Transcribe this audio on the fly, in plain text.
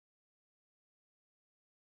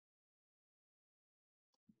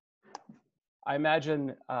I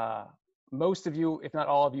imagine most of you, if not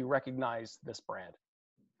all of you, recognize this brand.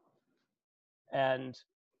 And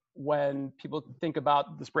when people think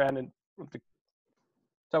about this brand and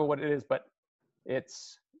tell me what it is, but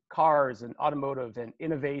it's cars and automotive and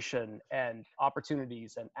innovation and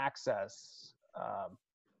opportunities and access.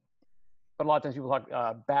 But a lot of times people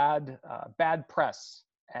talk bad press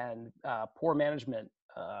and poor management.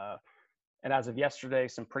 And as of yesterday,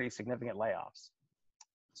 some pretty significant layoffs.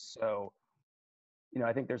 So,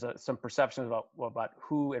 I think there's some perception about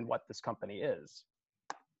who and what this company is.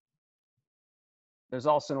 There's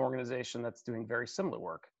also an organization that's doing very similar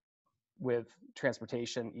work with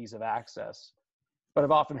transportation, ease of access. But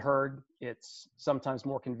I've often heard it's sometimes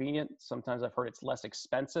more convenient. Sometimes I've heard it's less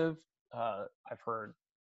expensive. I've heard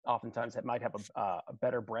oftentimes it might have a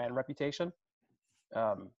better brand reputation.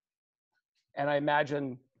 And I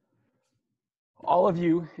imagine all of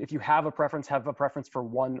you, if you have a preference for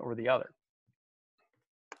one or the other.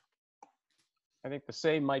 I think the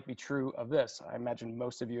same might be true of this. I imagine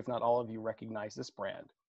most of you, if not all of you, recognize this brand.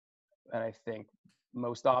 And I think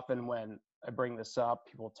most often when I bring this up,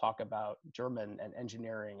 people talk about German and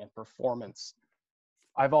engineering and performance.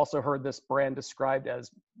 I've also heard this brand described as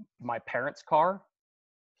my parents' car,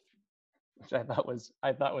 which I thought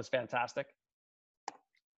was fantastic.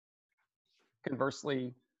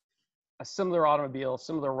 Conversely, a similar automobile,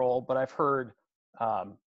 similar role, but I've heard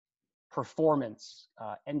performance,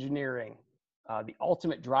 engineering, the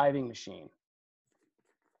ultimate driving machine.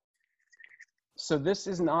 So this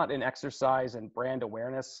is not an exercise in brand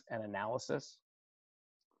awareness and analysis,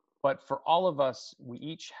 but for all of us, we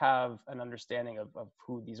each have an understanding of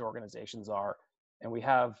who these organizations are, and we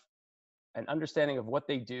have an understanding of what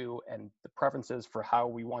they do and the preferences for how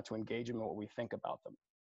we want to engage them and what we think about them.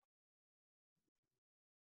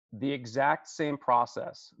 The exact same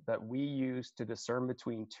process that we use to discern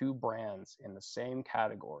between two brands in the same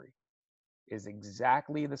category is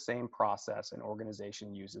exactly the same process an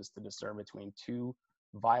organization uses to discern between two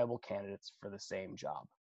viable candidates for the same job.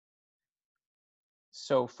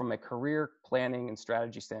 So from a career planning and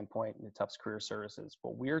strategy standpoint in the Tufts Career Services,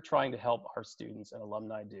 what we're trying to help our students and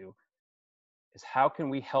alumni do is how can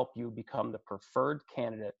we help you become the preferred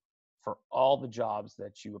candidate for all the jobs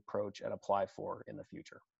that you approach and apply for in the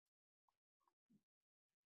future.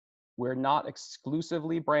 We're not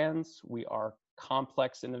exclusively brands. We are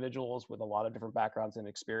complex individuals with a lot of different backgrounds and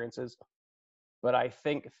experiences. But I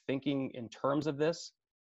think thinking in terms of this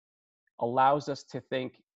allows us to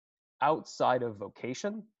think outside of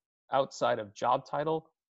vocation, outside of job title,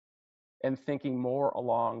 and thinking more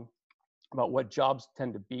along about what jobs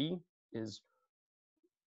tend to be is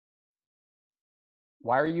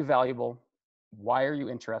why are you valuable? Why are you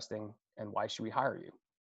interesting? And why should we hire you?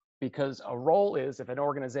 Because a role is if an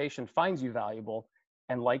organization finds you valuable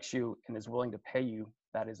and likes you and is willing to pay you,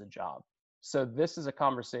 that is a job. So this is a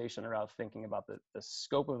conversation around thinking about the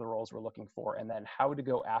scope of the roles we're looking for and then how to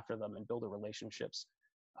go after them and build the relationships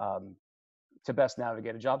to best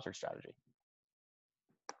navigate a job search strategy.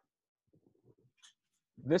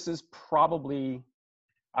 This is probably,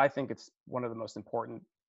 I think it's one of the most important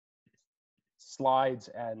slides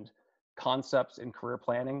and concepts in career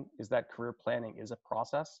planning is that career planning is a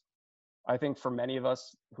process. I think for many of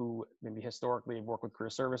us who maybe historically have worked with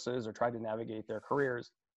career services or tried to navigate their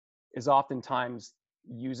careers is oftentimes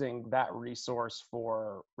using that resource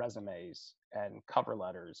for resumes and cover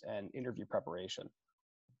letters and interview preparation.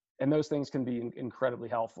 And those things can be incredibly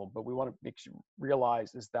helpful, but we want to make sure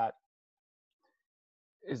realize is that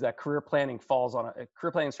career planning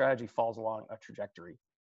strategy falls along a trajectory.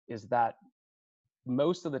 Is that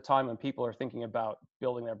most of the time when people are thinking about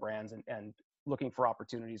building their brands and looking for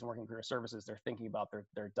opportunities and working career services, they're thinking about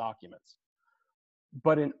their documents.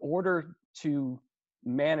 But in order to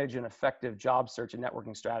manage an effective job search and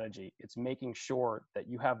networking strategy, it's making sure that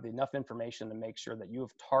you have enough information to make sure that you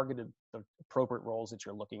have targeted the appropriate roles that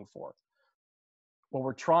you're looking for. What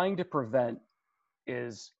we're trying to prevent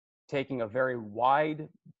is taking a very wide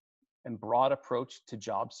and broad approach to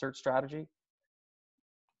job search strategy,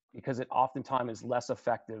 because it oftentimes is less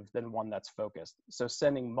effective than one that's focused. So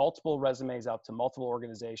sending multiple resumes out to multiple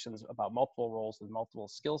organizations about multiple roles with multiple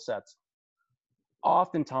skill sets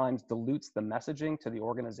oftentimes dilutes the messaging to the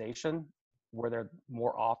organization where they're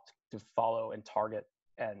more apt to follow and target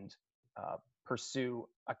and pursue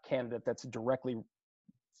a candidate that's directly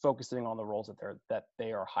focusing on the roles that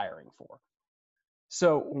they are hiring for.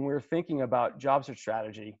 So when we're thinking about job search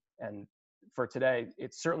strategy, and for today,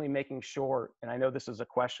 it's certainly making sure, and I know this is a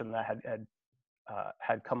question that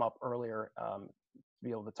had come up earlier to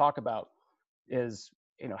be able to talk about, is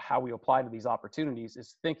how we apply to these opportunities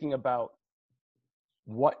is thinking about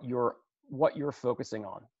what your what you're focusing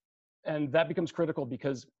on. And that becomes critical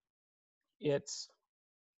because it's,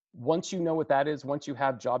 once you know what that is, once you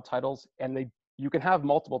have job titles, and you can have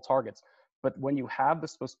multiple targets, but when you have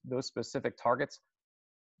those specific targets,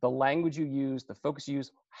 the language you use, the focus you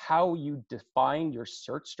use, how you define your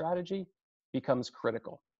search strategy becomes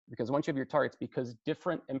critical. Because once you have your targets, because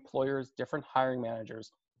different employers, different hiring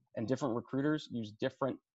managers, and different recruiters use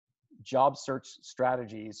different job search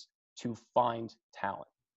strategies to find talent.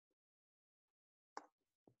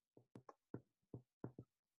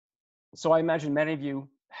 So I imagine many of you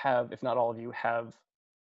have, if not all of you, have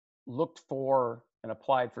looked for and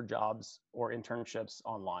applied for jobs or internships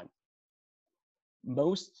online.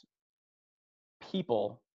 Most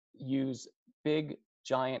people use big,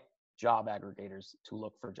 giant job aggregators to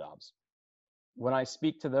look for jobs. When I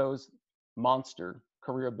speak to those, Monster,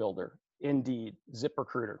 Career Builder, Indeed,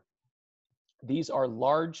 ZipRecruiter, these are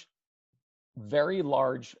large, very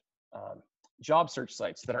large job search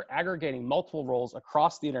sites that are aggregating multiple roles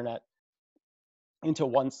across the internet into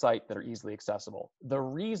one site that are easily accessible. The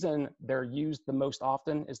reason they're used the most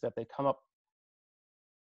often is that they come up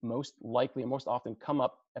most likely and most often come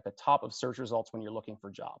up at the top of search results when you're looking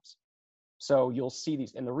for jobs. So you'll see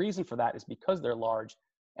these, and the reason for that is because they're large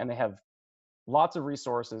and they have lots of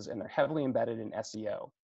resources and they're heavily embedded in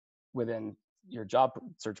SEO within your job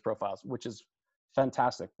search profiles, which is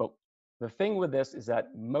fantastic. But the thing with this is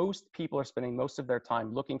that most people are spending most of their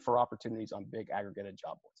time looking for opportunities on big aggregated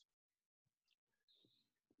job boards.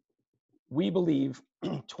 We believe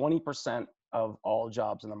 20% of all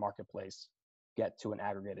jobs in the marketplace get to an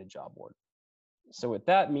aggregated job board. So what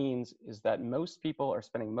that means is that most people are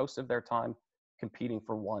spending most of their time competing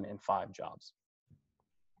for 1 in 5 jobs.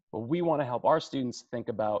 But we want to help our students think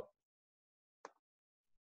about,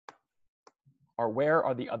 where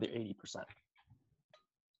are the other 80%?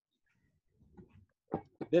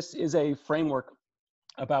 This is a framework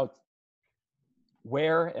about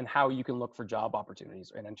where and how you can look for job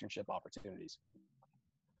opportunities and internship opportunities.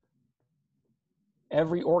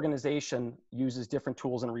 Every organization uses different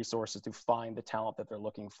tools and resources to find the talent that they're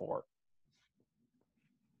looking for.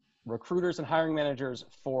 Recruiters and hiring managers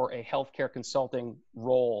for a healthcare consulting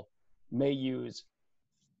role may use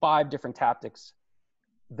 5 different tactics.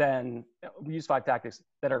 Then we use 5 tactics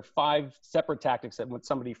that are 5 separate tactics that what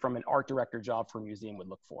somebody from an art director job for a museum would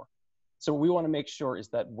look for. So what we want to make sure is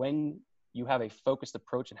that when you have a focused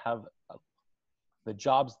approach and have the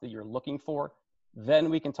jobs that you're looking for, then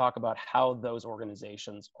we can talk about how those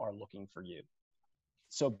organizations are looking for you.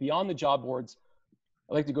 So beyond the job boards,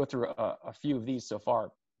 I'd like to go through a few of these so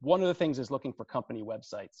far. One of the things is looking for company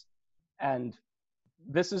websites. And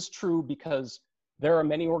this is true because there are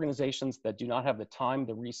many organizations that do not have the time,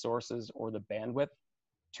 the resources, or the bandwidth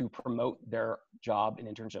to promote their job and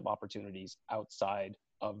internship opportunities outside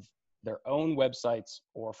of their own websites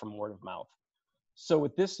or from word of mouth. So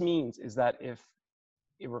what this means is that if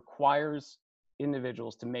it requires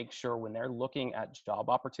individuals to make sure when they're looking at job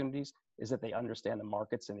opportunities is that they understand the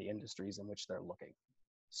markets and the industries in which they're looking.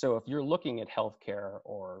 So if you're looking at healthcare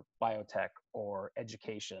or biotech or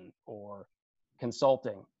education or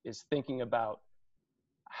consulting, is thinking about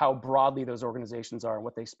how broadly those organizations are and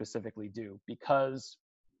what they specifically do. Because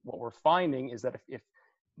what we're finding is that if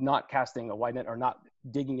not casting a wide net or not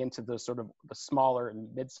digging into the sort of the smaller and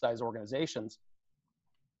mid-sized organizations,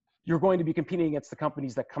 you're going to be competing against the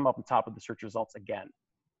companies that come up on top of the search results again.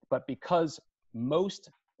 But because most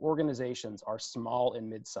organizations are small and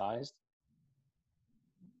mid-sized,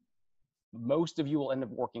 most of you will end up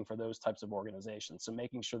working for those types of organizations. So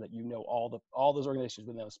making sure that you know all those organizations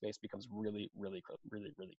within those space becomes really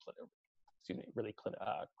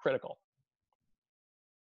critical.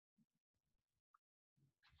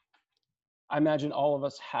 I imagine all of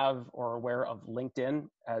us have or are aware of LinkedIn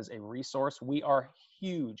as a resource. We are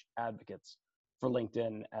huge advocates for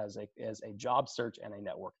LinkedIn as a job search and a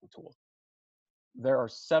networking tool. There are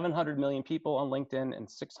 700 million people on LinkedIn and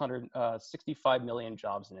 65 million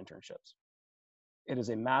jobs and internships. It is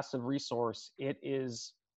a massive resource. It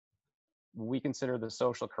is, we consider the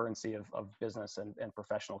social currency of business and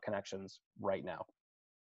professional connections right now.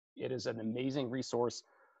 It is an amazing resource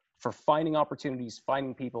for finding opportunities,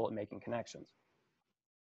 finding people, and making connections.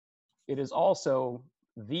 It is also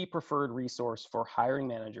the preferred resource for hiring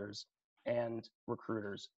managers and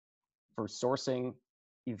recruiters for sourcing,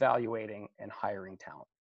 evaluating, and hiring talent.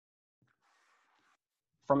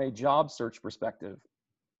 From a job search perspective,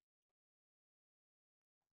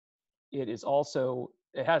 it is also,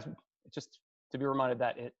 just to be reminded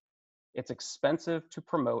that it's expensive to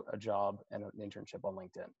promote a job and an internship on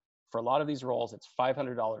LinkedIn. For a lot of these roles, it's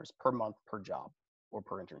 $500 per month per job or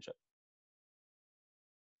per internship.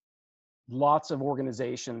 lots of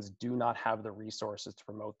organizations do not have the resources to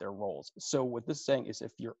promote their roles. So what this is saying is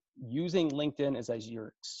if you're using LinkedIn as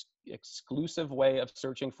your exclusive way of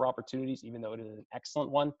searching for opportunities, even though it is an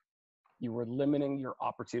excellent one, you are limiting your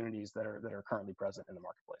opportunities that are currently present in the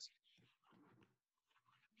marketplace.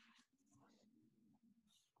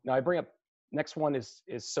 Now I bring up, next one is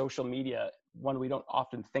social media, one we don't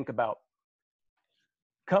often think about.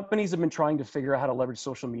 Companies have been trying to figure out how to leverage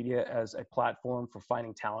social media as a platform for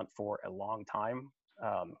finding talent for a long time.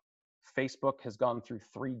 Facebook has gone through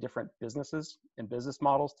 3 different businesses and business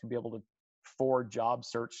models to be able to for job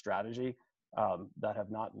search strategy that have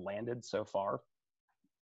not landed so far.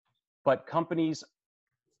 But companies,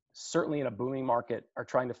 certainly in a booming market, are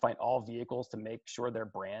trying to find all vehicles to make sure their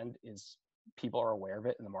brand is, people are aware of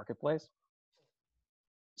it in the marketplace.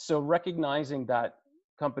 So recognizing that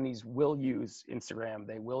companies will use Instagram,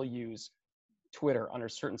 they will use Twitter under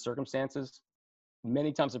certain circumstances,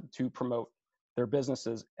 many times to promote their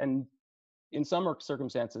businesses, and in some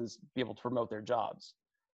circumstances, be able to promote their jobs.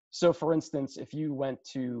 So for instance, if you went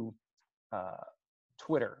to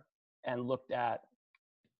Twitter and looked at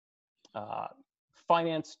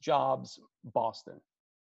finance jobs Boston,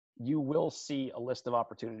 you will see a list of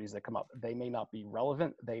opportunities that come up. They may not be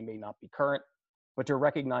relevant, they may not be current, but to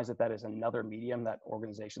recognize that that is another medium that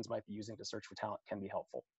organizations might be using to search for talent can be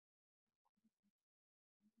helpful.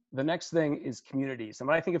 The next thing is communities. And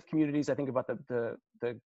when I think of communities, I think about the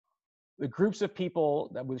groups of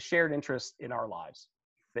people that with shared interests in our lives.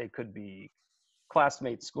 They could be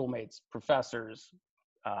classmates, schoolmates, professors,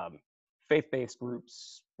 faith-based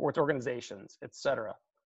groups, sports organizations, etc.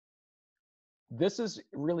 This is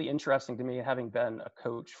really interesting to me, having been a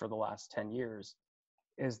coach for the last 10 years,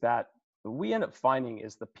 is that what we end up finding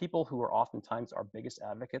is the people who are oftentimes our biggest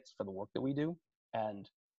advocates for the work that we do and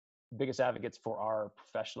biggest advocates for our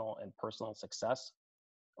professional and personal success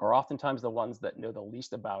are oftentimes the ones that know the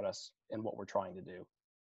least about us and what we're trying to do.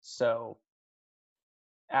 So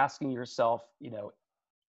asking yourself,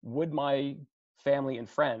 would my family and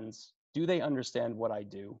friends, do they understand what I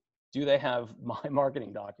do? Do they have my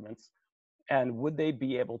marketing documents? And would they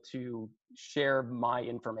be able to share my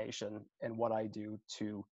information and what I do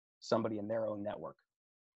to somebody in their own network?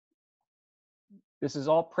 This is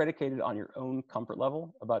all predicated on your own comfort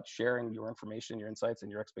level about sharing your information, your insights,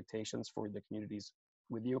 and your expectations for the communities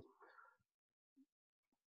with you.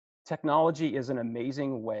 Technology is an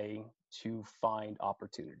amazing way to find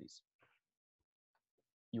opportunities.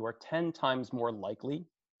 You are 10 times more likely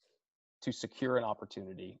to secure an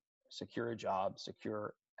opportunity, secure a job,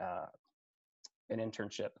 secure an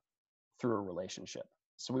internship through a relationship.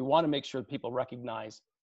 So we want to make sure that people recognize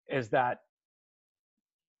is that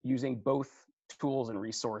using both tools and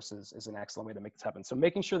resources is an excellent way to make this happen. So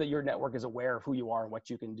making sure that your network is aware of who you are and what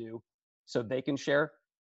you can do so they can share,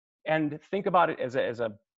 and think about it as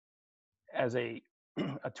a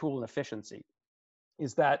tool in efficiency,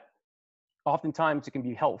 is that oftentimes it can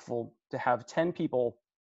be helpful to have 10 people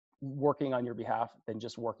working on your behalf than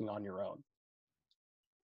just working on your own.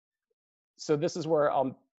 So this is where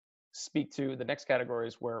I'll speak to the next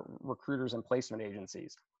categories, where recruiters and placement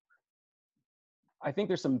agencies. I think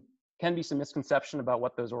there's can be some misconception about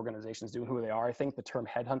what those organizations do and who they are. I think the term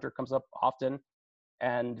headhunter comes up often,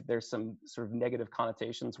 and there's some sort of negative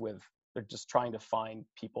connotations with they're just trying to find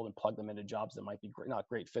people and plug them into jobs that might be not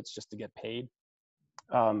great fits just to get paid.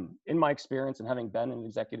 In my experience and having been an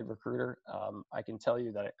executive recruiter, I can tell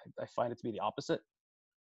you that I find it to be the opposite,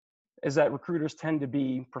 is that recruiters tend to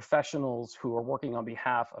be professionals who are working on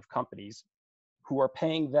behalf of companies who are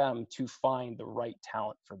paying them to find the right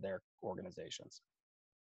talent for their organizations.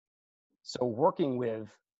 So working with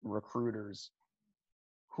recruiters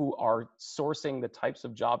who are sourcing the types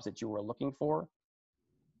of jobs that you are looking for,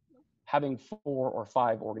 having 4 or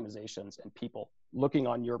 5 organizations and people looking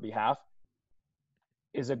on your behalf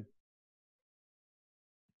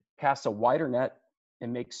casts a wider net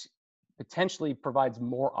and potentially provides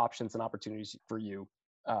more options and opportunities for you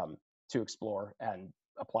to explore and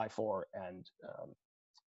apply for and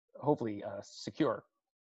hopefully secure.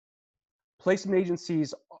 Placement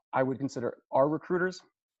agencies, I would consider, are recruiters.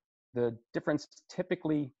 The difference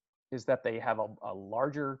typically is that they have a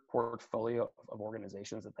larger portfolio of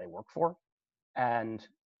organizations that they work for, and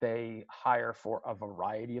they hire for a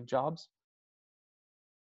variety of jobs.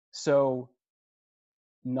 So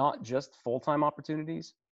not just full-time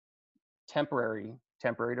opportunities, temporary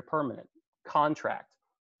to permanent, contract.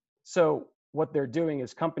 So what they're doing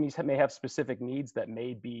is companies may have specific needs that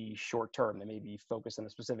may be short-term, they may be focused in a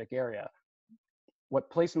specific area. What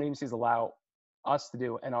placement agencies allow us to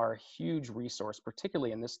do, and are a huge resource,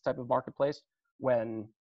 particularly in this type of marketplace, when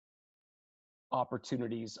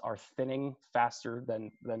opportunities are thinning faster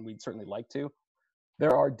than we'd certainly like to,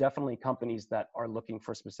 there are definitely companies that are looking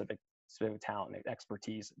for specific talent and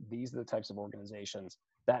expertise. These are the types of organizations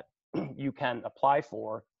that you can apply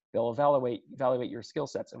for. They'll evaluate your skill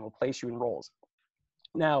sets and will place you in roles.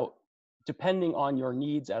 Now, depending on your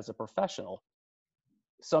needs as a professional,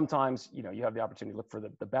 sometimes you have the opportunity to look for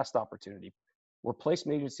the best opportunity. Where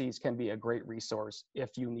placement agencies can be a great resource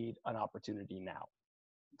if you need an opportunity now.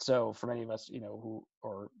 So for many of us, who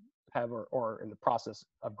are in the process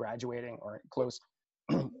of graduating or close,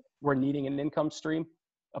 we're needing an income stream.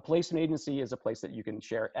 A placement agency is a place that you can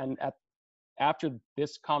share. And after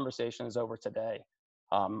this conversation is over today,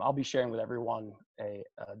 I'll be sharing with everyone a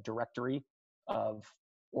directory of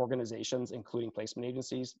organizations, including placement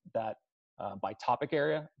agencies, that by topic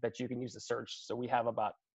area that you can use to search. So we have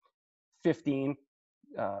about 15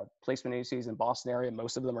 placement agencies in Boston area.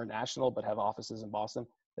 Most of them are national, but have offices in Boston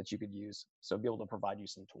that you could use. So be able to provide you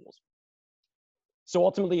some tools. So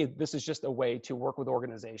ultimately, this is just a way to work with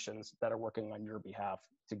organizations that are working on your behalf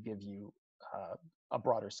to give you a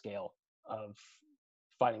broader scale of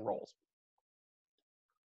finding roles.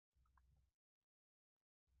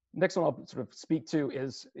 Next one I'll sort of speak to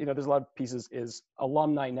is, there's a lot of pieces, is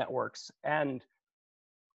alumni networks. And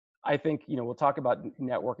I think, we'll talk about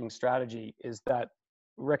networking strategy, is that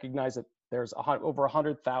recognize that there's over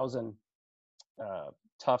 100,000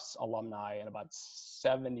 Tufts alumni and about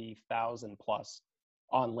 70,000 plus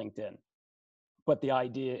on LinkedIn. But the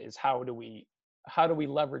idea is how do we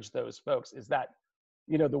leverage those folks? Is that,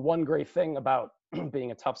 the one great thing about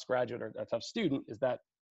being a Tufts graduate or a Tufts student is that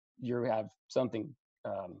you have something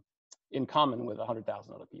in common with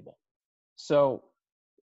 100,000 other people. So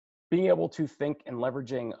being able to think and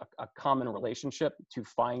leveraging a common relationship to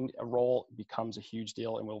find a role becomes a huge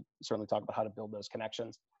deal. And we'll certainly talk about how to build those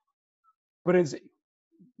connections. But it's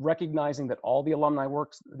recognizing that all the alumni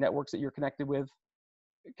networks that you're connected with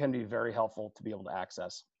can be very helpful to be able to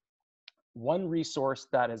access. One resource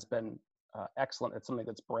that has been excellent, it's something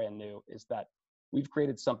that's brand new, is that we've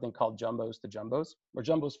created something called Jumbos to Jumbos, or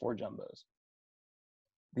Jumbos for Jumbos.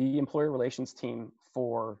 The employer relations team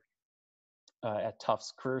at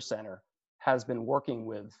Tufts Career Center has been working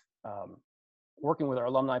with our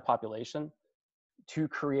alumni population to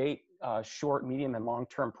create short, medium, and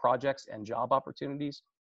long-term projects and job opportunities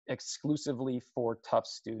exclusively for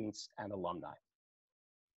Tufts students and alumni.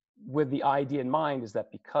 With the idea in mind is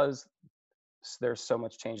that because there's so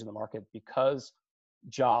much change in the market, because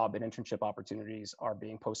job and internship opportunities are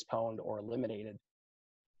being postponed or eliminated,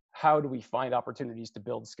 how do we find opportunities to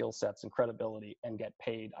build skill sets and credibility and get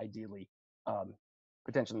paid, ideally,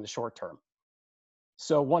 potentially in the short term?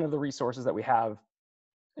 So one of the resources that we have,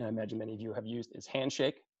 and I imagine many of you have used, is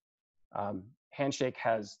Handshake. Handshake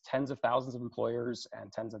has tens of thousands of employers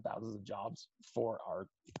and tens of thousands of jobs for our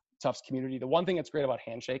Tufts community. The one thing that's great about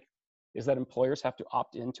Handshake is that employers have to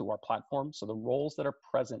opt into our platform. So the roles that are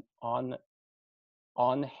present on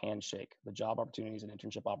Handshake, the job opportunities and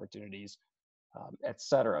internship opportunities, et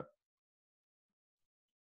cetera,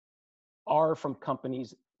 are from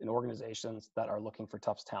companies and organizations that are looking for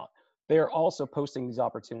Tufts talent. They are also posting these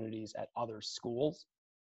opportunities at other schools,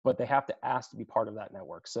 but they have to ask to be part of that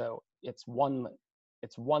network. So it's one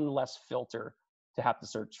less filter to have to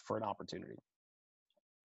search for an opportunity.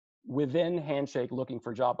 Within Handshake, looking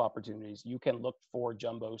for job opportunities, you can look for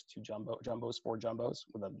Jumbos for Jumbos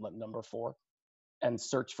with a number 4, and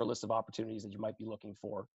search for a list of opportunities that you might be looking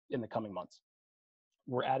for in the coming months.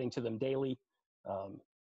 We're adding to them daily.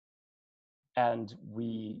 And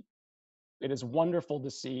it is wonderful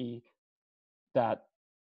to see that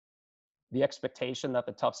the expectation that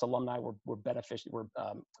the Tufts alumni were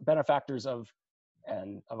benefactors of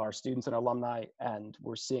our students and alumni, and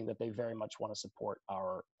we're seeing that they very much want to support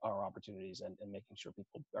our opportunities and making sure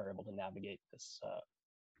people are able to navigate this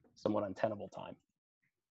somewhat untenable time.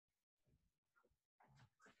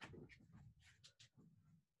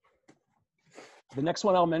 The next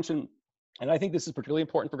one I'll mention, and I think this is particularly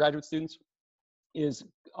important for graduate students, is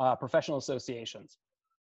professional associations.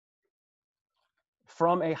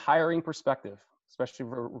 From a hiring perspective, especially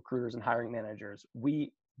for recruiters and hiring managers,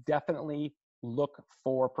 we definitely look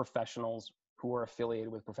for professionals who are affiliated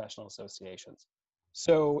with professional associations.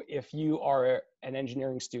 So if you are an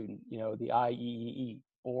engineering student, the IEEE,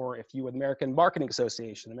 or if you are the American Marketing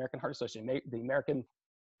Association, the American Heart Association, the American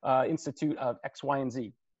Institute of X, Y, and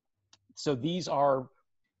Z. So these are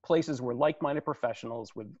places where like-minded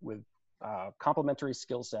professionals with complementary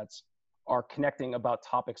skill sets are connecting about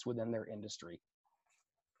topics within their industry.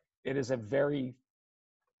 It is a very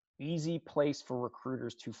easy place for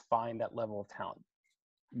recruiters to find that level of talent.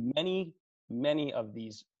 Many of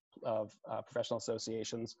these professional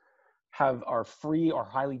associations are free or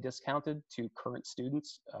highly discounted to current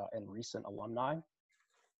students and recent alumni.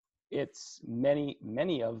 It's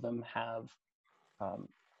many of them have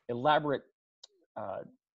elaborate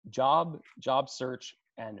job search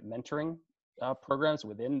and mentoring programs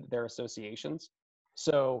within their associations.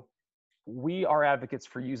 So we are advocates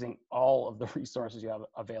for using all of the resources you have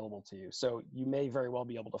available to you. So you may very well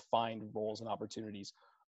be able to find roles and opportunities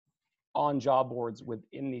on job boards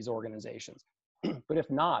within these organizations. But if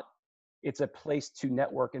not, it's a place to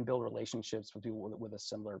network and build relationships with people with a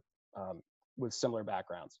similar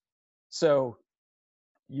backgrounds. So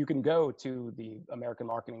you can go to the American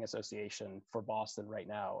Marketing Association for Boston right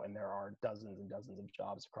now, and there are dozens and dozens of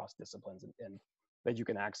jobs across disciplines and that you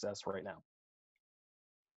can access right now.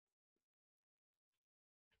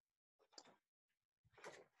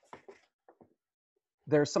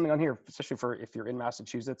 There's something on here, especially for if you're in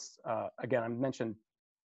Massachusetts. Again, I mentioned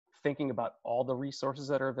thinking about all the resources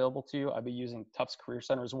that are available to you. I've been using Tufts Career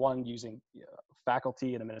Center as one, using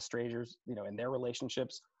faculty and administrators, in their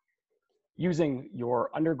relationships, using your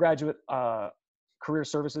undergraduate career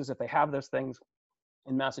services if they have those things.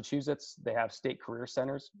 In Massachusetts, they have state career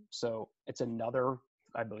centers. So it's another,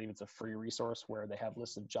 I believe it's a free resource where they have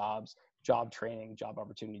lists of jobs, job training, job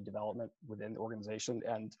opportunity development within the organization.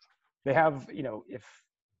 And they have, if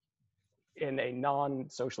in a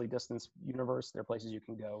non-socially distanced universe, there are places you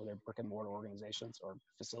can go, they're brick and mortar organizations or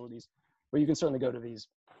facilities, but you can certainly go to these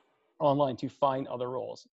online to find other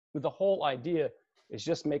roles. But the whole idea is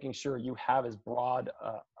just making sure you have as broad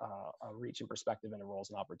a reach and perspective into roles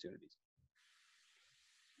and opportunities.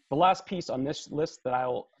 The last piece on this list that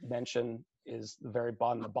I'll mention is the very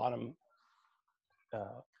bottom.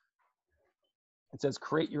 It says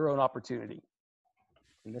create your own opportunity.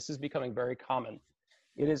 And this is becoming very common.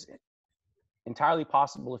 It is entirely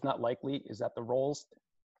possible, if not likely, is that the roles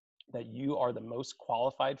that you are the most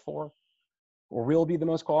qualified for or will be the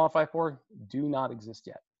most qualified for do not exist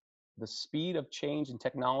yet. The speed of change in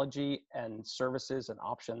technology and services and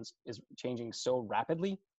options is changing so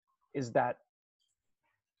rapidly, is that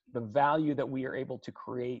the value that we are able to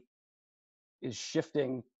create is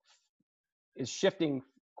shifting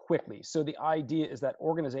quickly. So the idea is that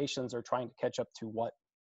organizations are trying to catch up to what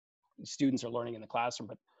students are learning in the classroom,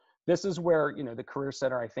 but this is where the Career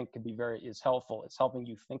Center, I think, is helpful. It's helping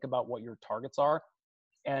you think about what your targets are.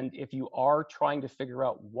 And if you are trying to figure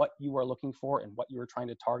out what you are looking for and what you're trying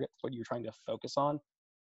to target, what you're trying to focus on,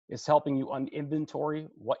 is helping you inventory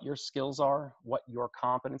what your skills are, what your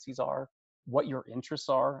competencies are, what your interests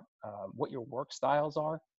are, what your work styles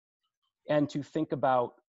are, and to think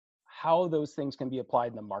about how those things can be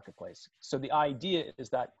applied in the marketplace. So the idea is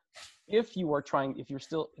that if you're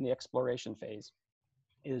still in the exploration phase,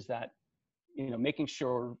 is that, making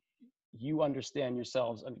sure you understand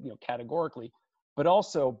yourselves, categorically, but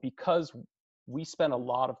also because we spend a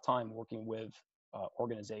lot of time working with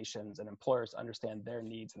organizations and employers to understand their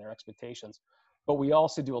needs and their expectations, but we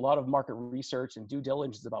also do a lot of market research and due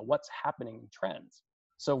diligence about what's happening in trends.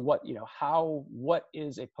 So what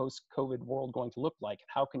is a post-COVID world going to look like?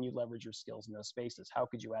 How can you leverage your skills in those spaces? How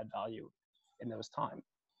could you add value in those times?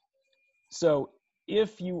 So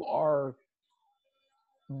if you are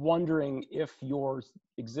wondering if your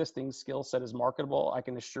existing skill set is marketable, I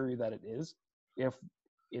can assure you that it is. If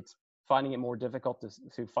it's finding it more difficult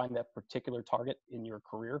to find that particular target in your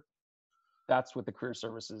career, that's what the career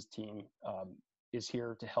services team is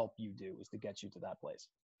here to help you do, is to get you to that place.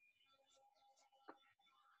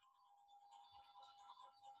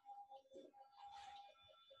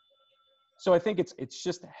 So I think it's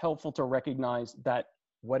just helpful to recognize that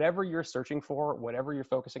whatever you're searching for, whatever you're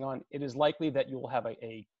focusing on, it is likely that you will have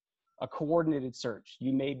a coordinated search.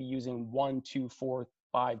 You may be using 1, 2, 4,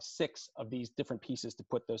 5, 6 of these different pieces to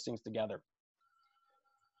put those things together.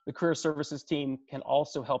 The career services team can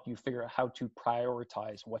also help you figure out how to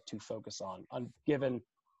prioritize what to focus on given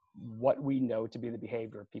what we know to be the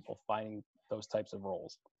behavior of people finding those types of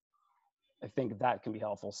roles. I think that can be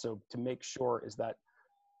helpful. So to make sure is that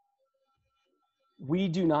we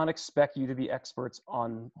do not expect you to be experts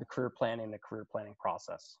on the career planning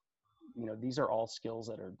process. These are all skills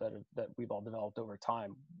that we've all developed over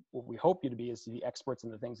time. What we hope you to be is to be experts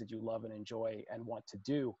in the things that you love and enjoy and want to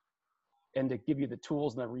do, and to give you the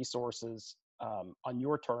tools and the resources on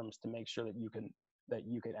your terms to make sure that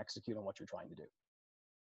you can execute on what you're trying to do.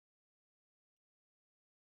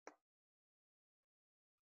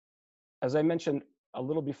 As I mentioned a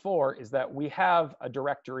little before, is that we have a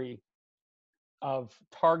directory of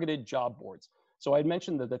targeted job boards. So I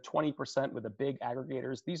mentioned that the 20% with the big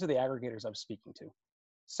aggregators, these are the aggregators I'm speaking to.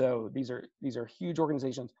 So these are huge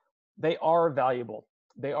organizations. They are valuable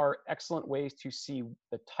They are excellent ways to see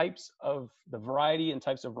the variety and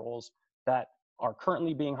types of roles that are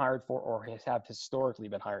currently being hired for or have historically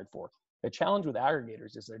been hired for. The challenge with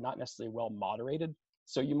aggregators is they're not necessarily well moderated.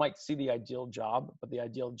 So you might see the ideal job, but the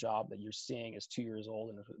ideal job that you're seeing is 2 years old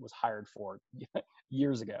and it was hired for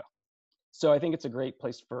years ago. So I think it's a great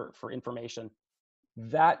place for information.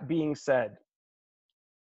 That being said,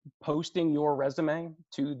 posting your resume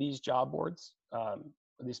to these job boards,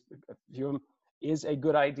 these a few of them, is a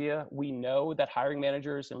good idea. We know that hiring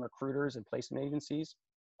managers and recruiters and placement agencies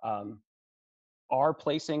are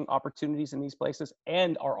placing opportunities in these places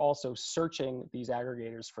and are also searching these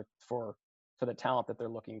aggregators for the talent that they're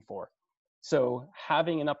looking for. So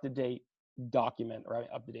having an up-to-date document or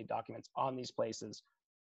up-to-date documents on these places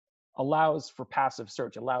allows for passive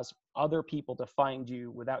search, allows other people to find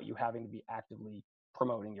you without you having to be actively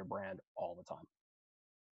promoting your brand all the time.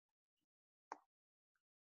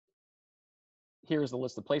 Here's the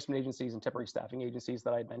list of placement agencies and temporary staffing agencies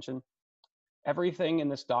that I mentioned. Everything in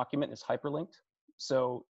this document is hyperlinked.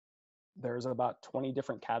 So there's about 20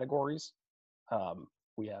 different categories.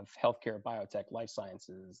 We have healthcare, biotech, life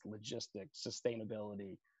sciences, logistics,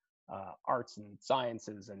 sustainability, arts and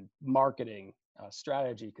sciences, and marketing,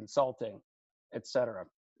 strategy, consulting, etc.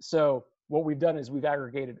 So what we've done is we've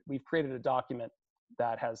created a document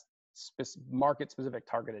that has market-specific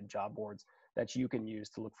targeted job boards that you can use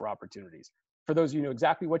to look for opportunities. For those of you who know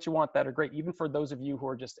exactly what you want, that are great. Even for those of you who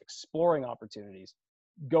are just exploring opportunities,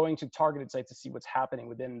 going to targeted sites to see what's happening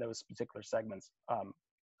within those particular segments.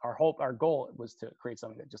 Our goal was to create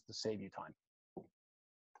something that just to save you time.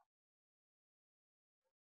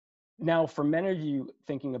 Now, for many of you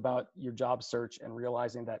thinking about your job search and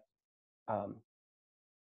realizing that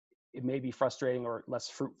it may be frustrating or less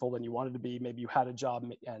fruitful than you wanted to be, maybe you had a job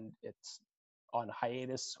and it's on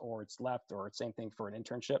hiatus or it's left, or same thing for an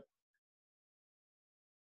internship.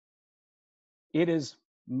 It is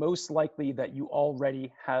most likely that you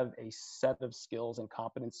already have a set of skills and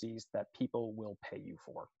competencies that people will pay you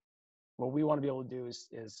for. What we want to be able to do is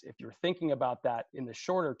if you're thinking about that in the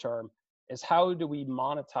shorter term, is how do we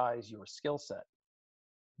monetize your skill set?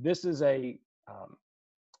 This is a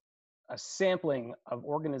sampling of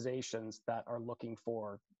organizations that are looking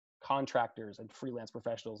for contractors and freelance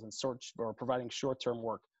professionals and providing short-term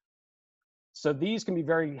work. So these can be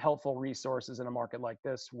very helpful resources in a market like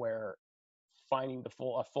this where finding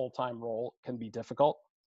a full-time role can be difficult.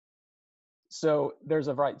 So there's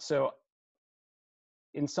a variety. So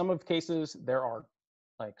in some of the cases, there are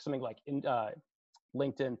something like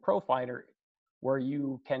LinkedIn Profiler, where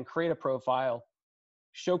you can create a profile,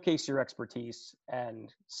 showcase your expertise,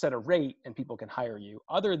 and set a rate, and people can hire you.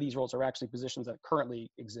 Other of these roles are actually positions that currently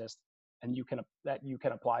exist, and you can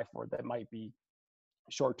apply for that might be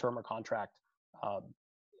short-term or contract,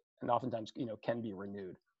 and oftentimes can be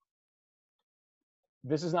renewed.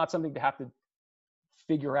 This is not something to have to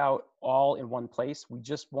figure out all in one place. We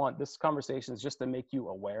just want this conversation is just to make you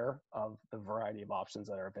aware of the variety of options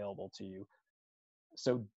that are available to you.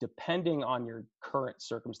 So depending on your current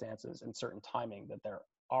circumstances and certain timing, that there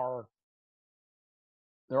are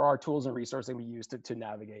tools and resources that we use to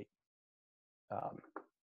navigate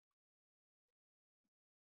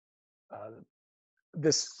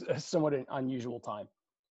this somewhat unusual time.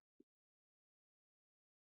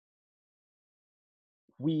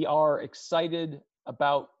 We are excited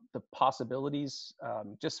about the possibilities.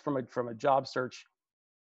 Just from a job search,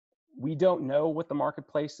 we don't know what the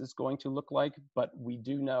marketplace is going to look like, but we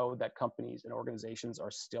do know that companies and organizations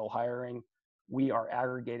are still hiring. We are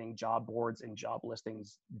aggregating job boards and job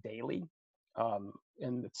listings daily.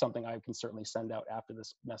 And it's something I can certainly send out after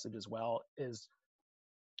this message as well, is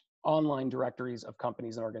online directories of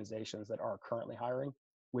companies and organizations that are currently hiring,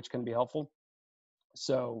 which can be helpful.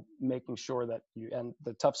 So making sure that and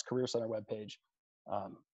the Tufts Career Center webpage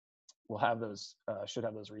will have those, should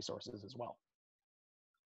have those resources as well.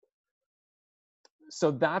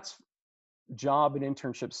 So that's job and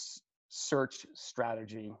internship search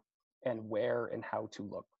strategy and where and how to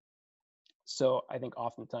look. So I think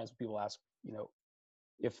oftentimes people ask,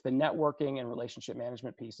 if the networking and relationship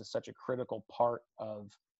management piece is such a critical part of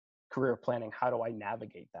career planning, how do I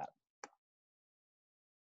navigate that?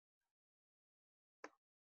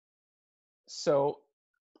 So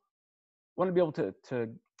I want to be able to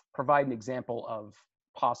provide an example of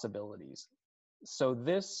possibilities. So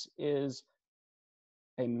this is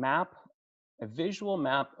a visual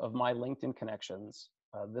map of my LinkedIn connections.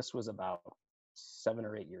 This was about 7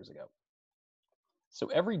 or 8 years ago. So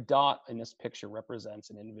every dot in this picture represents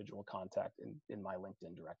an individual contact in my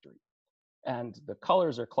LinkedIn directory. And the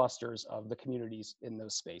colors are clusters of the communities in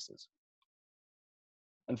those spaces.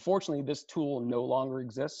 Unfortunately, this tool no longer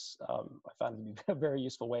exists. I found it to be a very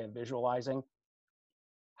useful way of visualizing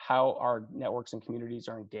how our networks and communities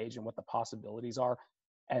are engaged and what the possibilities are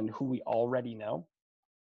and who we already know.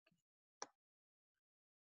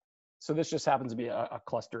 So this just happens to be a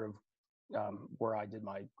cluster of where I did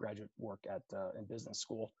my graduate work at in business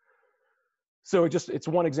school. So it's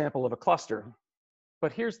one example of a cluster.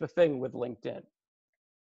 But here's the thing with LinkedIn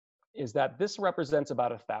is that this represents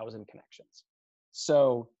about 1,000 connections.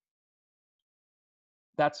 So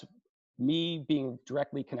that's me being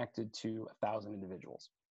directly connected to 1,000 individuals.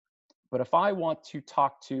 But if I want to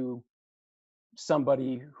talk to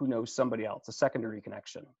somebody who knows somebody else, a secondary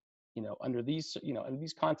connection, under these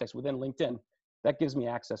contexts within LinkedIn, that gives me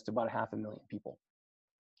access to about 500,000 people.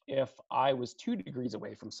 If I was 2 degrees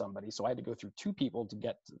away from somebody, so I had to go through 2 people to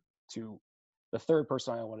get to the third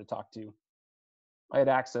person I want to talk to, I had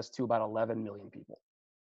access to about 11 million people.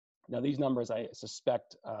 Now, these numbers I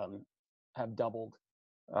suspect have doubled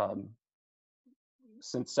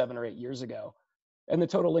since 7 or 8 years ago. And the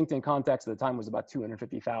total LinkedIn contacts at the time was about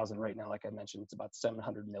 250,000. Right now, like I mentioned, it's about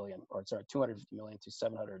 700 million, or sorry, 250 million to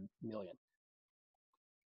 700 million.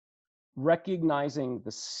 Recognizing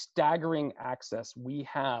the staggering access we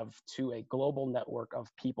have to a global network of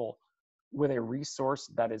people with a resource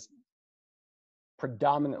that is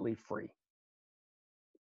predominantly free.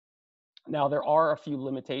 Now, there are a few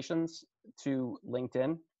limitations to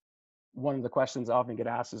LinkedIn. One of the questions I often get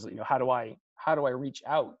asked is, how do I reach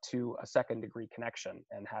out to a second degree connection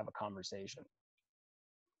and have a conversation?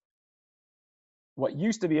 What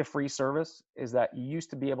used to be a free service is that you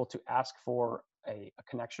used to be able to ask for a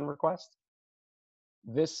connection request.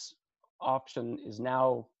 This option is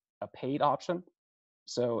now a paid option.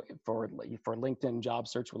 So for LinkedIn, job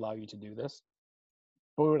search will allow you to do this.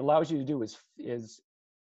 But what it allows you to do is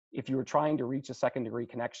if you were trying to reach a second degree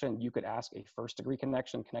connection, you could ask a first degree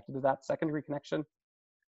connection connected to that second degree connection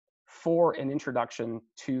for an introduction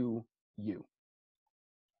to you.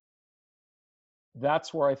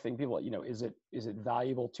 That's where I think people, is it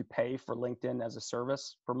valuable to pay for LinkedIn as a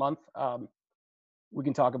service per month? We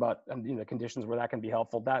can talk about the conditions where that can be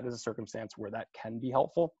helpful. That is a circumstance where that can be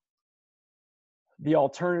helpful. The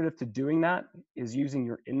alternative to doing that is using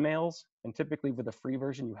your InMails, and typically with a free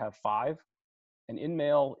version, you have 5. An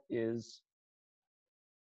InMail it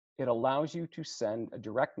allows you to send a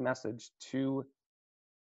direct message to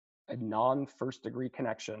a non-first degree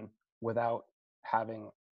connection without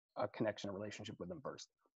having a connection relationship with them first.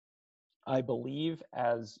 I believe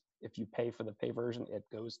if you pay for the pay version, it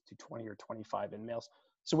goes to 20 or 25 InMails.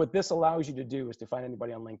 So what this allows you to do is to find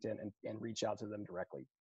anybody on LinkedIn and reach out to them directly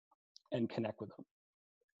and connect with them,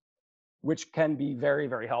 which can be very,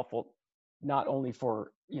 very helpful, not only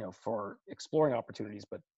for exploring opportunities,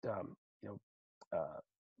 but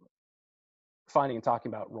finding and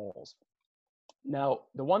talking about roles. Now,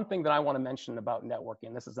 the one thing that I want to mention about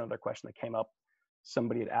networking, this is another question that came up.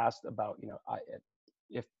 Somebody had asked about,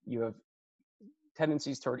 if you have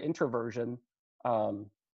tendencies toward introversion, how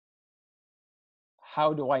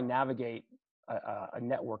do I navigate a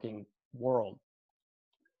networking world?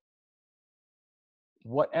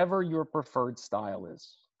 Whatever your preferred style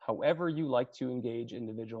is, however you like to engage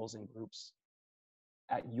individuals and groups,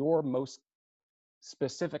 at your most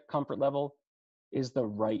specific comfort level is the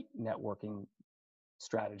right networking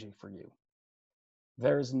strategy for you.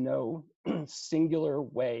 There's no singular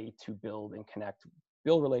way to build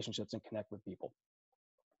relationships and connect with people.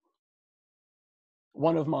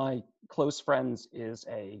 One of my close friends is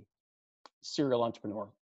a serial entrepreneur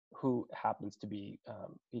who happens to be,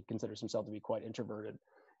 he considers himself to be quite introverted.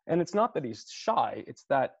 And it's not that he's shy, it's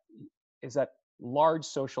that large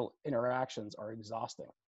social interactions are exhausting.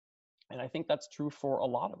 And I think that's true for a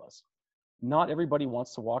lot of us. Not everybody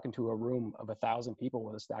wants to walk into a room of 1,000 people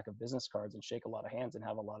with a stack of business cards and shake a lot of hands and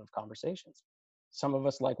have a lot of conversations. Some of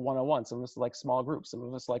us like one-on-one, some of us like small groups, some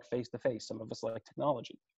of us like face-to-face, some of us like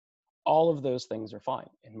technology. All of those things are fine.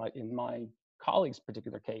 In my colleague's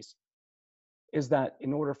particular case, is that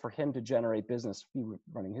in order for him to generate business,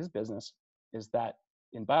 running his business, is that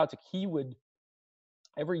in biotech, he would,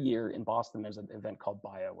 every year in Boston, there's an event called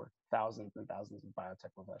Bio, where thousands and thousands of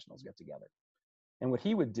biotech professionals get together. And what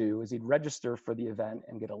he would do is he'd register for the event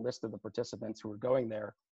and get a list of the participants who were going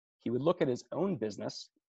there. He would look at his own business,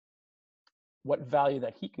 what value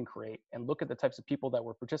that he can create, and look at the types of people that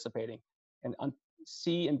were participating and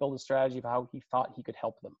see and build a strategy of how he thought he could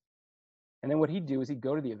help them. And then what he'd do is he'd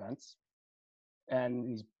go to the events and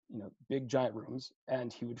these big giant rooms,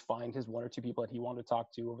 and he would find his 1 or 2 people that he wanted to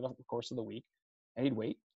talk to over the course of the week, and he'd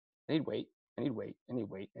wait, and he'd wait, and he'd wait, and he'd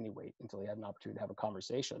wait, and he'd wait until he had an opportunity to have a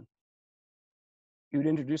conversation. He would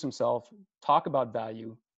introduce himself, talk about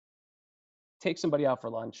value, take somebody out for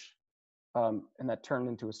lunch, and that turned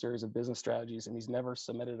into a series of business strategies. And he's never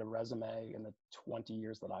submitted a resume in the 20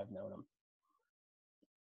 years that I've known him.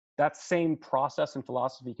 That same process and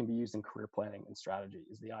philosophy can be used in career planning and strategy.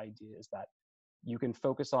 Is the idea is that you can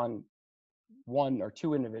focus on one or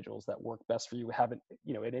two individuals that work best for you, have an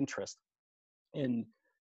interest in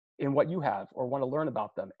what you have or want to learn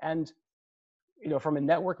about them. And from a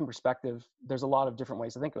networking perspective, there's a lot of different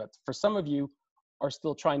ways to think about it. For some of you are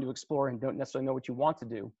still trying to explore and don't necessarily know what you want to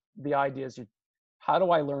do. The idea is, how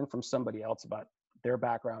do I learn from somebody else about their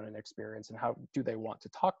background and experience, and how do they want to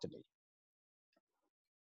talk to me?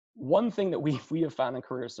 One thing that we have found in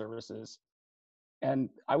career services, and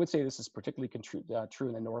I would say this is particularly true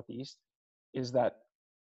in the Northeast, is that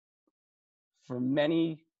for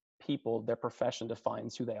many people, their profession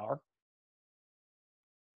defines who they are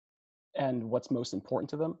and what's most important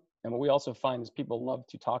to them. And what we also find is people love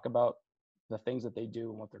to talk about the things that they do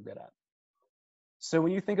and what they're good at. So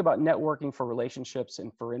when you think about networking for relationships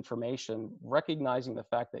and for information, recognizing the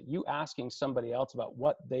fact that you asking somebody else about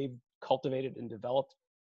what they've cultivated and developed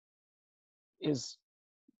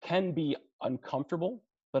can be uncomfortable,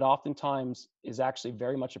 but oftentimes is actually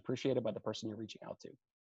very much appreciated by the person you're reaching out to.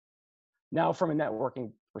 Now, from a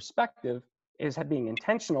networking perspective, is being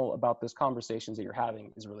intentional about those conversations that you're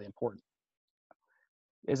having is really important.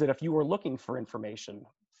 Is that if you were looking for information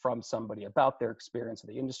from somebody about their experience, or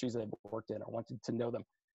the industries they've worked in, or wanted to know them,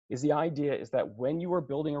 is the idea is that when you are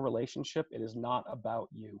building a relationship, it is not about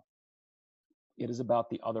you. It is about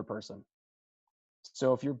the other person.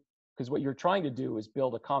 So because what you're trying to do is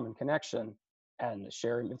build a common connection and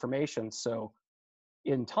share information. So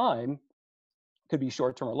in time, could be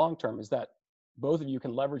short-term or long-term, is that both of you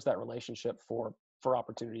can leverage that relationship for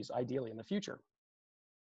opportunities, ideally in the future.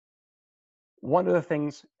 One of the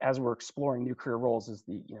things as we're exploring new career roles is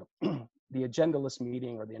the the agendaless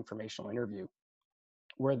meeting or the informational interview,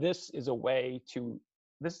 where this is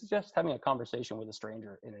just having a conversation with a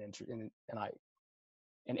stranger in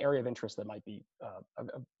an area of interest that might be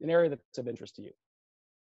an area that's of interest to you.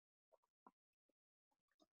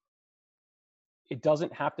 It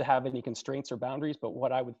doesn't have to have any constraints or boundaries, but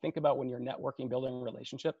what I would think about when you're networking, building a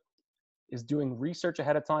relationship, is doing research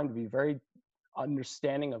ahead of time to be very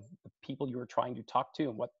understanding of the people you are trying to talk to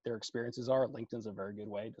and what their experiences are. LinkedIn's a very good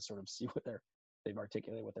way to sort of see what they've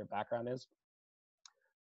articulated, what their background is.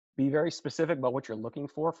 Be very specific about what you're looking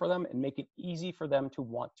for them, and make it easy for them to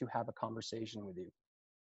want to have a conversation with you.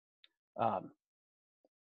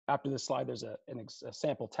 After this slide, there's a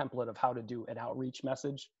sample template of how to do an outreach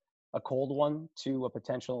message, a cold one to a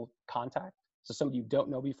potential contact. So somebody you don't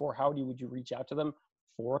know before, would you reach out to them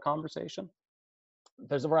for a conversation?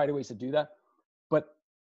 There's a variety of ways to do that, but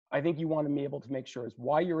I think you want to be able to make sure is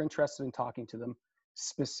why you're interested in talking to them,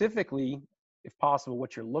 specifically, if possible,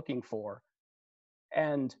 what you're looking for,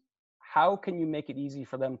 and how can you make it easy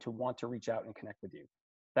for them to want to reach out and connect with you.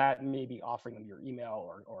 That may be offering them your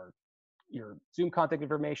email or your Zoom contact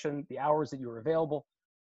information, the hours that you're available.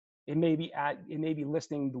 It may be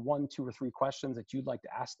listing the 1, 2, or 3 questions that you'd like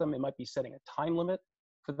to ask them. It might be setting a time limit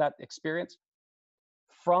for that experience.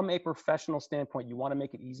 From a professional standpoint, you want to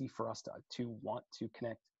make it easy for us to want to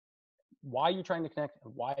connect. Why you're trying to connect,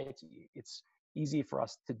 and why it's easy for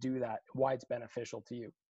us to do that, why it's beneficial to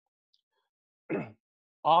you.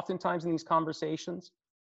 Oftentimes in these conversations,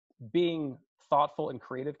 being thoughtful and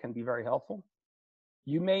creative can be very helpful.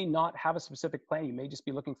 You may not have a specific plan. You may just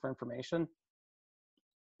be looking for information.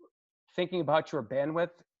 Thinking about your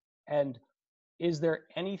bandwidth, and is there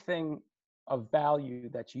anything of value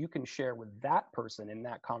that you can share with that person in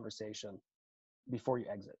that conversation before you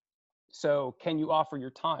exit? So can you offer your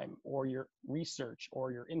time or your research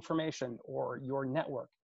or your information or your network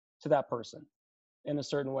to that person in a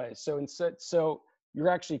certain way? So you're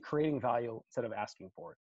actually creating value instead of asking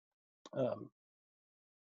for it.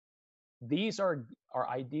 These are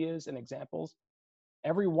ideas and examples.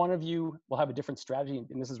 Every one of you will have a different strategy,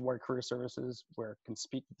 and this is where career services can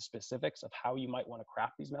speak to the specifics of how you might want to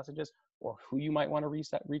craft these messages or who you might want to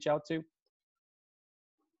reach out to.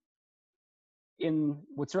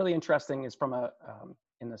 What's really interesting is from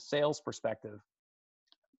in the sales perspective,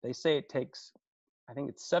 they say it takes, I think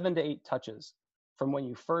it's 7 to 8 touches from when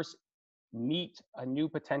you first meet a new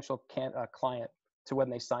potential client to when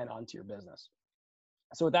they sign on to your business.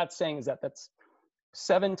 So what that's saying is that's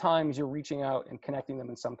 7 times you're reaching out and connecting them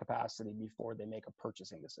in some capacity before they make a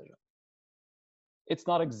purchasing decision. It's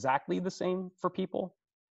not exactly the same for people,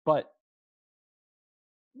 but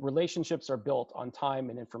relationships are built on time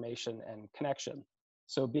and information and connection.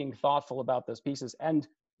 So being thoughtful about those pieces, and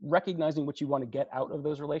recognizing what you want to get out of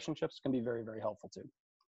those relationships can be very, very helpful too.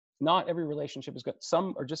 Not every relationship is good.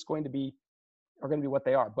 Some are just going to be what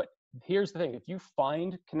they are. But here's the thing: if you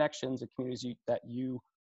find connections and communities that you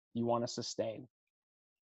want to sustain,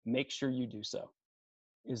 make sure you do so.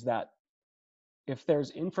 Is that if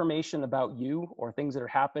there's information about you or things that are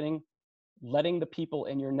happening, letting the people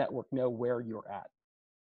in your network know where you're at.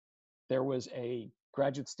 There was a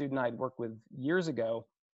graduate student I'd worked with years ago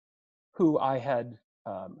who had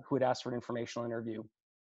asked for an informational interview,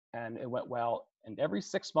 and it went well. And every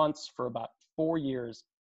 6 months for about 4 years,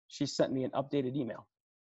 she sent me an updated email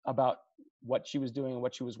about what she was doing,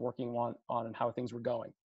 what she was working on and how things were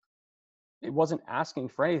going. It wasn't asking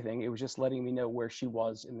for anything. It was just letting me know where she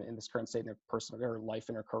was in this current state in her life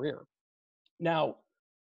and her career. Now,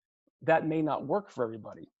 that may not work for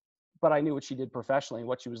everybody, but I knew what she did professionally and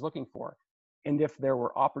what she was looking for. And if there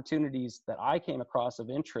were opportunities that I came across of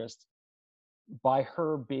interest by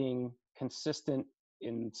her being consistent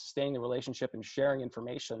in sustaining the relationship and sharing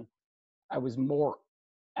information, I was more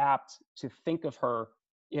apt to think of her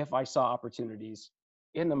if I saw opportunities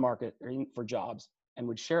in the market for jobs and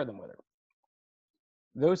would share them with her.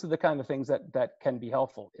 Those are the kind of things that can be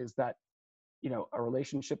helpful, is that, a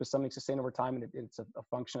relationship is something sustained over time, and it's a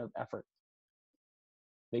function of effort.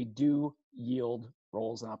 They do yield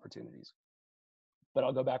roles and opportunities. But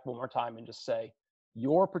I'll go back one more time and just say,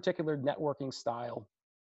 your particular networking style,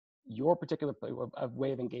 your particular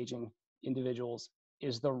way of engaging individuals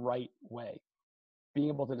is the right way. Being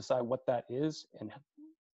able to decide what that is and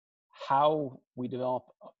how we develop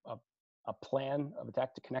a plan of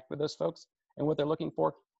attack to connect with those folks and what they're looking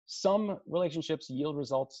for. Some relationships yield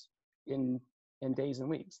results in days and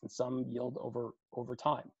weeks, and some yield over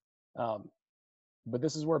time. But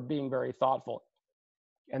this is where being very thoughtful.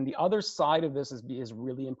 And the other side of this is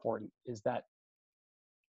really important, is that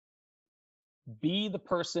be the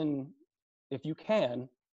person, if you can,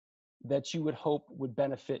 that you would hope would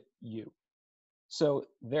benefit you. So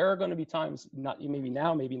there are going to be times, not maybe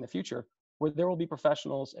now, maybe in the future, where there will be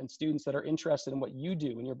professionals and students that are interested in what you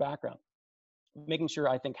do in your background. Making sure,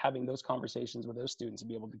 I think, having those conversations with those students and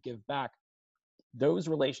be able to give back, those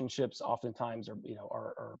relationships oftentimes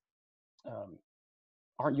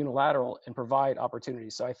aren't unilateral and provide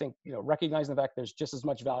opportunities. So I think, recognizing the fact there's just as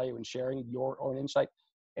much value in sharing your own insight.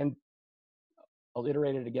 And I'll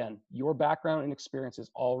iterate it again, your background and experience is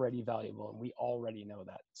already valuable, and we already know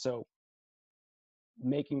that. So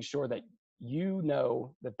making sure that you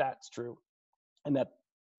know that that's true, and that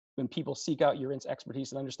when people seek out your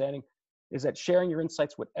expertise and understanding, is that sharing your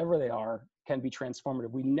insights, whatever they are, can be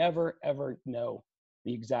transformative. We never, ever know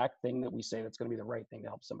the exact thing that we say that's going to be the right thing to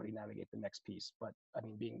help somebody navigate the next piece. But I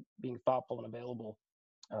mean, being thoughtful and available,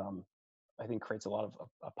 I think creates a lot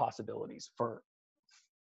of possibilities for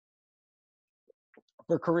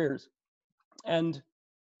careers. And,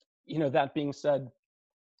 that being said,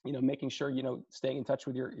 making sure, staying in touch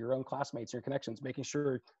with your own classmates, your connections, making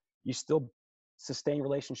sure you still sustain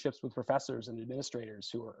relationships with professors and administrators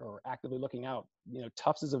who are actively looking out.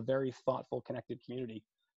 Tufts is a very thoughtful, connected community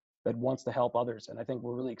that wants to help others. And I think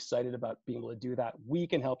we're really excited about being able to do that. We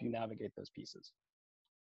can help you navigate those pieces.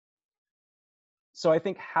 So I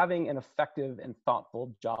think having an effective and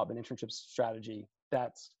thoughtful job and internship strategy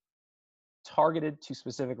that's targeted to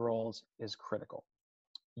specific roles is critical.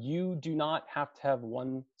 You do not have to have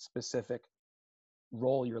one specific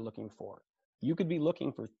role you're looking for. You could be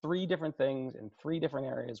looking for 3 different things in 3 different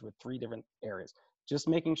areas with 3 different areas. Just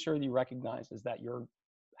making sure you recognize is that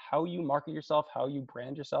how you market yourself, how you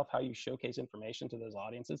brand yourself, how you showcase information to those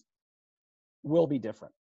audiences will be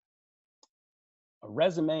different. A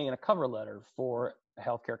resume and a cover letter for a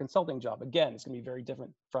healthcare consulting job, again, it's going to be very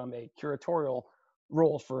different from a curatorial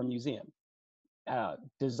role for a museum.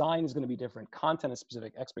 Design is going to be different. Content is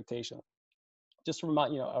specific. Expectation. Just a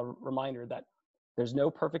reminder that there's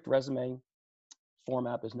no perfect resume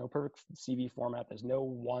format. There's no perfect CV format. There's no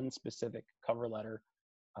one specific cover letter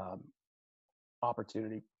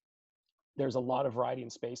opportunity. There's a lot of variety in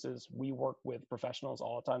spaces. We work with professionals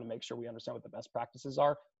all the time to make sure we understand what the best practices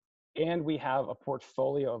are. And we have a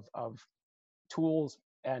portfolio of tools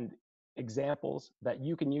and examples that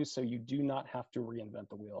you can use so you do not have to reinvent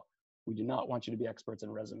the wheel. We do not want you to be experts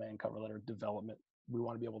in resume and cover letter development. We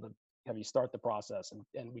want to be able to have you start the process,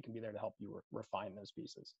 and we can be there to help you refine those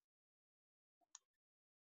pieces.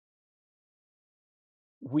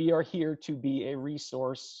 We are here to be a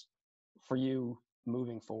resource for you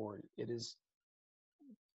moving forward. It is,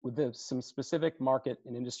 with some specific market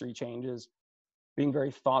and industry changes, being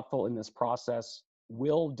very thoughtful in this process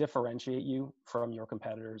will differentiate you from your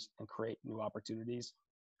competitors and create new opportunities.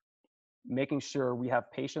 Making sure we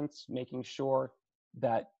have patience, making sure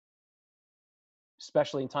that,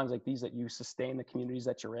 especially in times like these, that you sustain the communities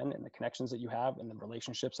that you're in and the connections that you have and the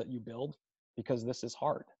relationships that you build, because this is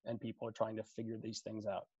hard and people are trying to figure these things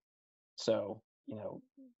out. So,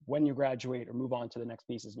 when you graduate or move on to the next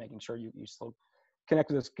piece, is making sure you still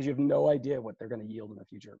connect with this, because you have no idea what they're going to yield in the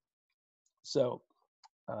future. So,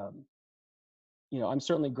 I'm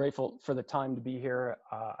certainly grateful for the time to be here.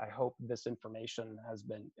 I hope this information has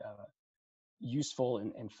been useful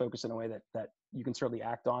and focused in a way that you can certainly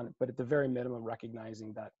act on, but at the very minimum,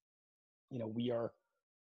 recognizing that,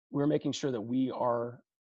 we're making sure that we are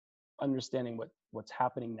understanding what's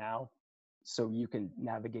happening now, so you can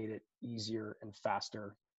navigate it easier and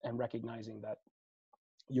faster, and recognizing that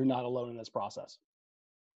you're not alone in this process.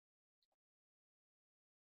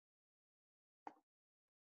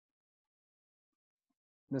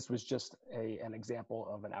 This was just an example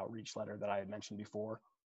of an outreach letter that I had mentioned before.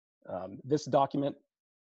 This document,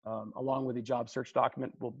 along with the job search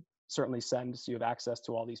document, will certainly send, so you have access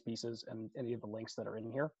to all these pieces and any of the links that are in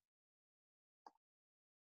here.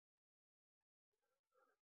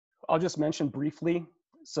 I'll just mention briefly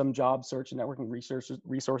some job search and networking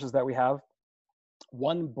resources that we have.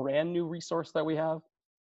 One brand new resource that we have,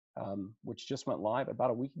 which just went live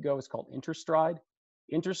about a week ago, is called Interstride.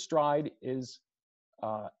 Interstride is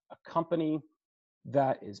a company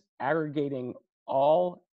that is aggregating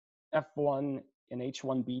all F1 and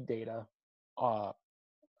H1B data,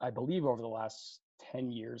 I believe over the last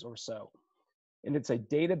 10 years or so. And it's a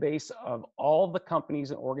database of all the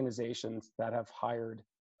companies and organizations that have hired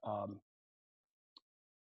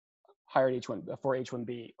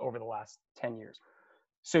H1B over the last 10 years.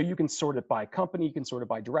 So you can sort it by company, you can sort it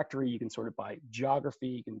by directory, you can sort it by geography,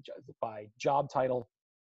 you can by job title.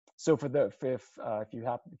 So if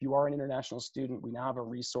you are an international student, we now have a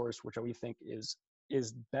resource which we think is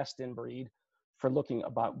best in breed for looking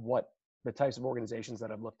about what the types of organizations that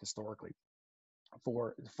have looked historically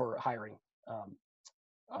for hiring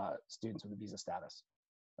students with a visa status.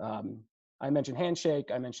 I mentioned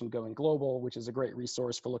Handshake, I mentioned Going Global, which is a great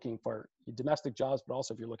resource for looking for domestic jobs, but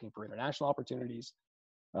also if you're looking for international opportunities.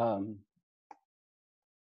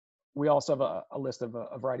 We also have a list of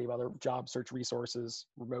a variety of other job search resources,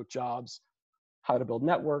 remote jobs, how to build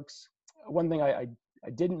networks. One thing I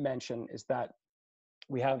didn't mention is that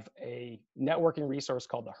we have a networking resource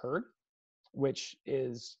called The Herd, which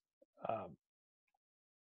is,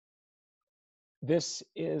 this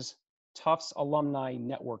is Tufts alumni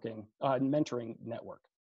networking, mentoring network.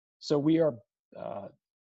 So we have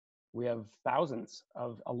thousands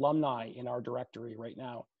of alumni in our directory right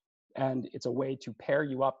now. And it's a way to pair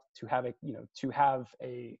you up to have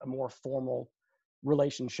a more formal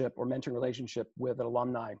relationship or mentoring relationship with an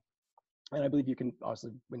alumni. And I believe you can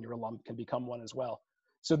also, when you're alum, can become one as well.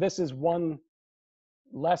 So this is one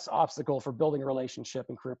less obstacle for building a relationship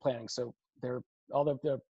and career planning. So all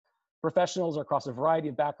the professionals are across a variety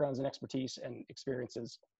of backgrounds and expertise and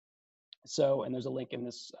experiences. So, and there's a link in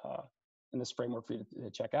this framework for you to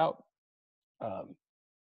check out.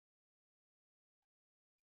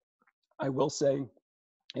 I will say,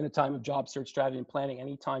 in a time of job search strategy and planning,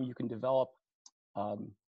 anytime you can develop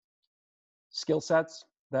skill sets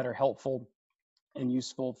that are helpful and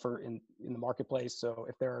useful in the marketplace. So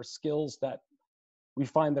if there are skills that we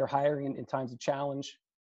find they're hiring in times of challenge,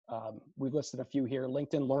 we've listed a few here.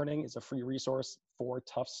 LinkedIn Learning is a free resource for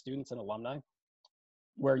Tufts students and alumni,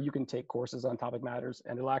 where you can take courses on topic matters,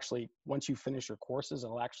 and it'll actually, once you finish your courses,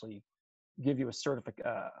 it'll actually give you a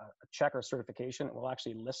check or certification. It will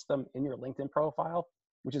actually list them in your LinkedIn profile,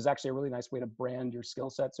 which is actually a really nice way to brand your skill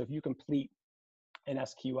set. So if you complete an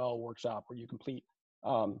SQL workshop or you complete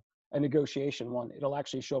a negotiation one, it'll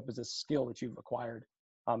actually show up as a skill that you've acquired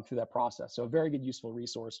through that process. So a very good, useful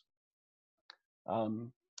resource.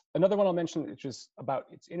 Another one I'll mention, it's just about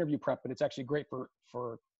its interview prep, but it's actually great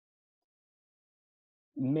for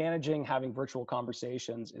managing having virtual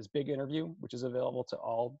conversations, is Big Interview, which is available to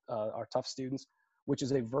all our Tufts students, which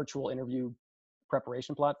is a virtual interview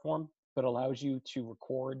preparation platform that allows you to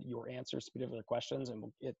record your answers to particular questions,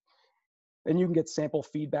 and you can get sample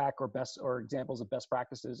feedback or examples of best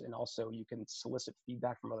practices, and also you can solicit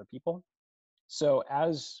feedback from other people. So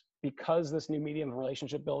because this new medium of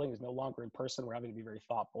relationship building is no longer in person, we're having to be very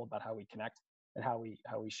thoughtful about how we connect and how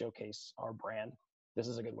we showcase our brand. This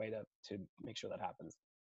is a good way to make sure that happens.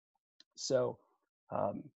 So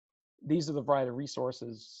these are the variety of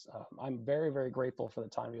resources. I'm very, very grateful for the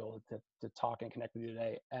time to be able to talk and connect with you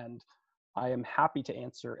today. And I am happy to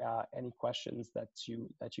answer any questions that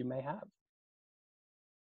you may have.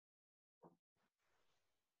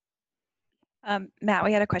 Matt,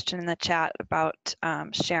 we had a question in the chat about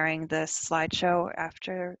sharing this slideshow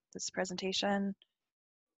after this presentation.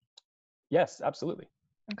 Yes, absolutely.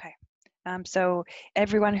 Okay. So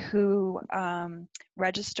everyone who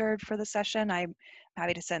registered for the session, I'm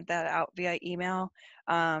happy to send that out via email.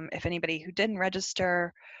 If anybody who didn't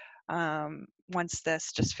register wants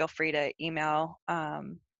this, just feel free to email.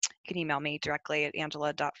 You can email me directly at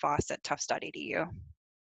angela.foss@tufts.edu.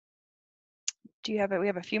 We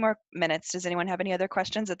have a few more minutes. Does anyone have any other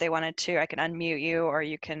questions that they wanted to? I can unmute you, or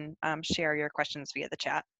you can share your questions via the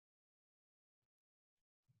chat.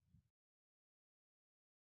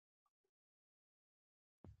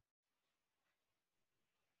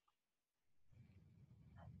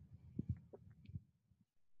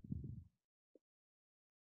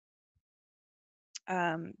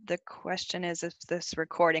 The question is if this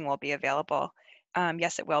recording will be available.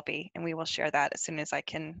 Yes, it will be, and we will share that as soon as I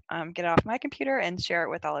can get it off my computer and share it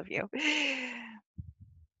with all of you.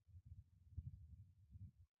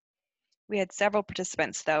 We had several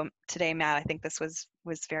participants though today, Matt. I think this was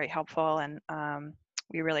very helpful, and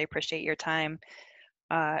we really appreciate your time.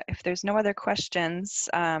 If there's no other questions,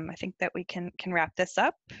 I think that we can wrap this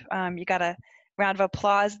up. You got a round of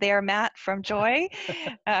applause there, Matt, from Joy.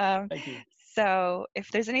 Thank you. So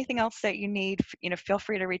if there's anything else that you need, feel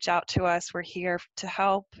free to reach out to us. We're here to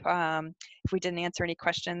help. If we didn't answer any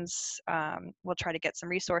questions, we'll try to get some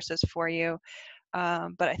resources for you.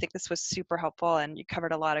 But I think this was super helpful, and you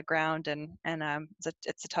covered a lot of ground, and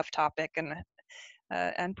it's a tough topic and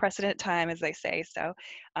unprecedented time, as they say. So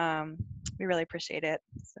we really appreciate it.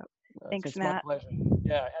 So thanks, It's my Matt. pleasure.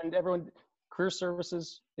 Yeah, and everyone, career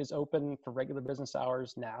services is open for regular business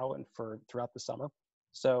hours now and for throughout the summer.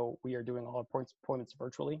 So we are doing all appointments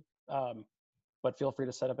virtually. But feel free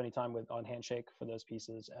to set up any time on Handshake for those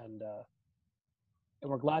pieces. And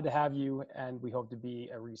we're glad to have you, and we hope to be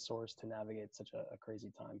a resource to navigate such a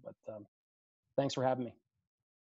crazy time. But thanks for having me.